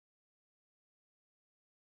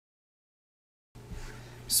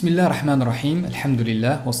Bismillah ar-Rahman ar-Rahim,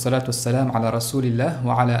 alhamdulillah, wassalatu wassalam ala rasulillah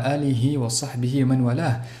wa ala alihi wa sahbihi wa man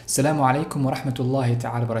walah. Assalamu alaikum wa rahmatullahi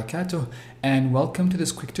ta'ala wa barakatuh, and welcome to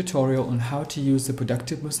this quick tutorial on how to use the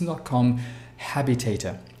ProductiveMuslim.com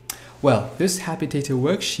Habitator. Well, this Habitator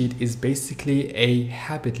worksheet is basically a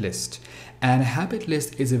habit list, and a habit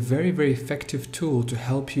list is a very effective tool to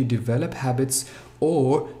help you develop habits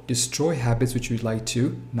or destroy habits which you'd like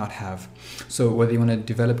to not have. So whether you want to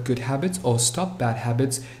develop good habits or stop bad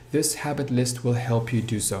habits, this habit list will help you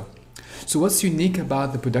do so. So what's unique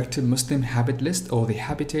about the Productive Muslim habit list or the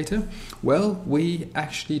Habitator? Well, we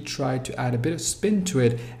actually try to add a bit of spin to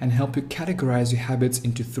it and help you categorize your habits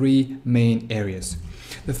into three main areas.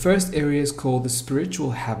 The first area is called the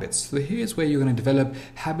spiritual habits. So here's where you're going to develop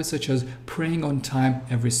habits such as praying on time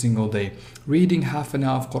every single day, reading half an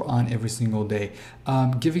hour of Quran every single day,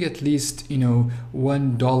 giving at least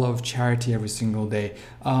 $1 of charity every single day.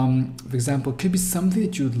 For example, it could be something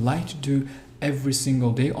that you'd like to do every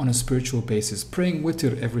single day on a spiritual basis, praying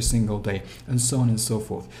witr every single day, and so on and so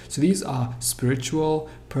forth. So these are spiritual,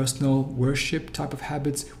 personal, worship type of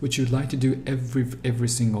habits which you'd like to do every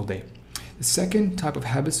single day. The second type of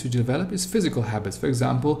habits to develop is physical habits. For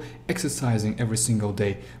example, exercising every single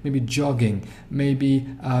day, maybe jogging, maybe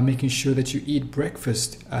making sure that you eat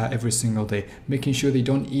breakfast every single day, making sure that you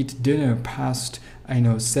don't eat dinner past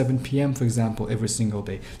 7 p.m. for example every single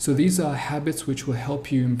day. So these are habits which will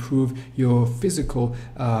help you improve your physical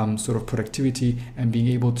sort of productivity and being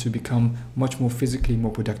able to become much more physically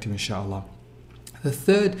more productive, inshallah. The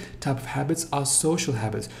third type of habits are social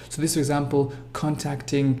habits. So this, for example,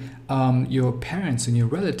 contacting your parents and your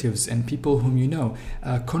relatives and people whom you know,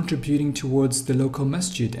 contributing towards the local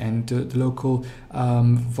masjid and the local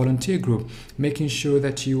volunteer group, making sure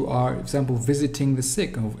that you are, for example, visiting the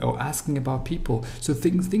sick or asking about people. So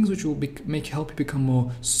things which will help you become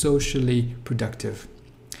more socially productive.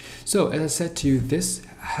 So as I said to you, this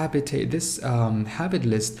habit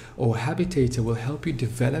list or Habitator will help you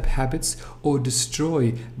develop habits or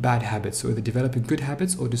destroy bad habits. So either develop good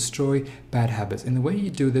habits or destroy bad habits. And the way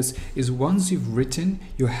you do this is once you've written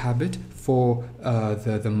your habit for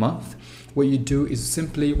the month, what you do is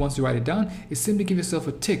simply, once you write it down, is simply give yourself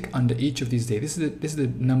a tick under each of these days. This is the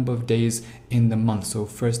number of days in the month. So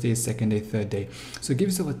first day, second day, third day. So give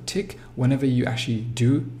yourself a tick whenever you actually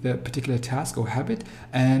do the particular task or habit,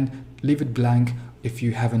 and leave it blank if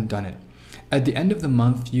you haven't done it. At the end of the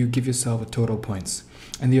month, you give yourself a total points,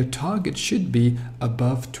 and your target should be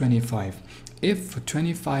above 25. If for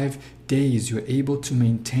 25 days you're able to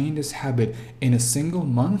maintain this habit in a single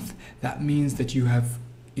month, that means that you have,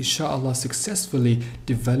 inshallah, successfully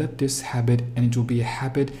developed this habit, and it will be a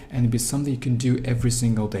habit and it'll be something you can do every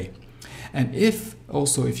single day. And if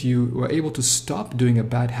you were able to stop doing a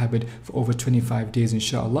bad habit for over 25 days,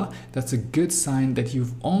 inshallah, that's a good sign that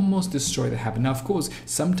you've almost destroyed the habit. Now, of course,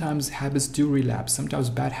 sometimes habits do relapse. Sometimes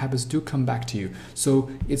bad habits do come back to you. So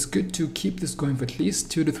it's good to keep this going for at least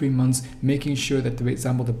 2 to 3 months, making sure that, for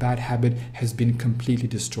example, the bad habit has been completely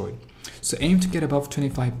destroyed. So aim to get above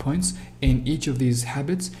 25 points in each of these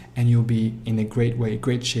habits, and you'll be in a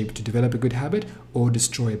great shape to develop a good habit or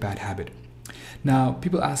destroy a bad habit. Now,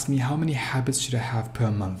 people ask me, how many habits should I have per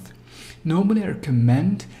month? Normally, I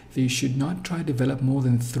recommend that you should not try to develop more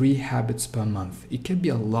than 3 habits per month. It can be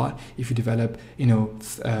a lot if you develop,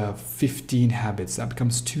 15 habits. That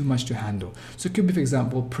becomes too much to handle. So it could be, for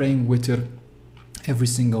example, praying witr every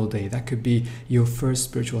single day. That could be your first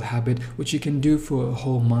spiritual habit, which you can do for a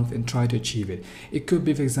whole month and try to achieve it. It could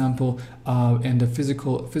be, for example, in the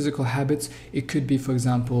physical habits, it could be, for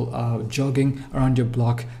example, jogging around your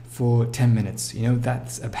block for 10 minutes.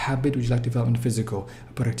 That's a habit which you like to develop in physical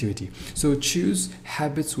productivity. So choose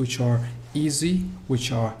habits which are easy,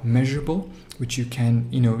 which are measurable, which you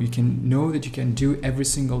can know that you can do every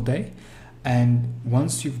single day. And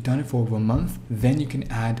once you've done it for over a month, then you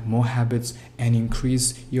can add more habits and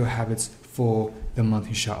increase your habits for the month,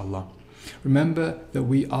 inshallah. Remember that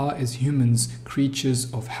we are, as humans,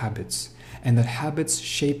 creatures of habits, and that habits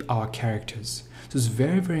shape our characters. So it's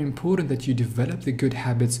very important that you develop the good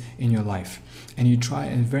habits in your life, and you try,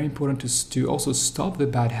 and very important to also stop the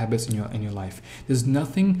bad habits in your life. There's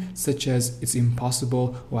nothing such as it's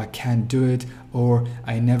impossible, or I can't do it, or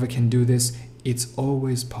I never can do this. It's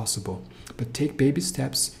always possible. But take baby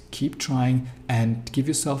steps, keep trying, and give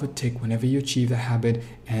yourself a tick whenever you achieve the habit,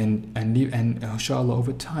 and inshallah,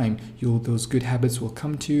 over time, those good habits will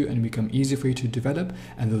come to you and become easy for you to develop,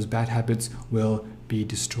 and those bad habits will be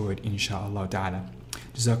destroyed, inshallah ta'ala.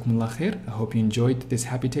 Jazakumullah khair. I hope you enjoyed this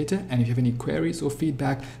Habitator, and if you have any queries or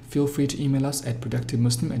feedback, feel free to email us at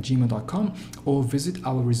productivemuslim@gmail.com or visit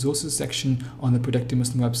our resources section on the Productive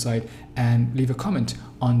Muslim website and leave a comment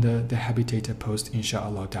on the Habitator post,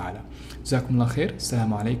 inshallah ta'ala. Jazakumullah khair.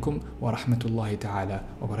 Assalamu alaikum wa rahmatullahi ta'ala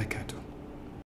wa barakatuh.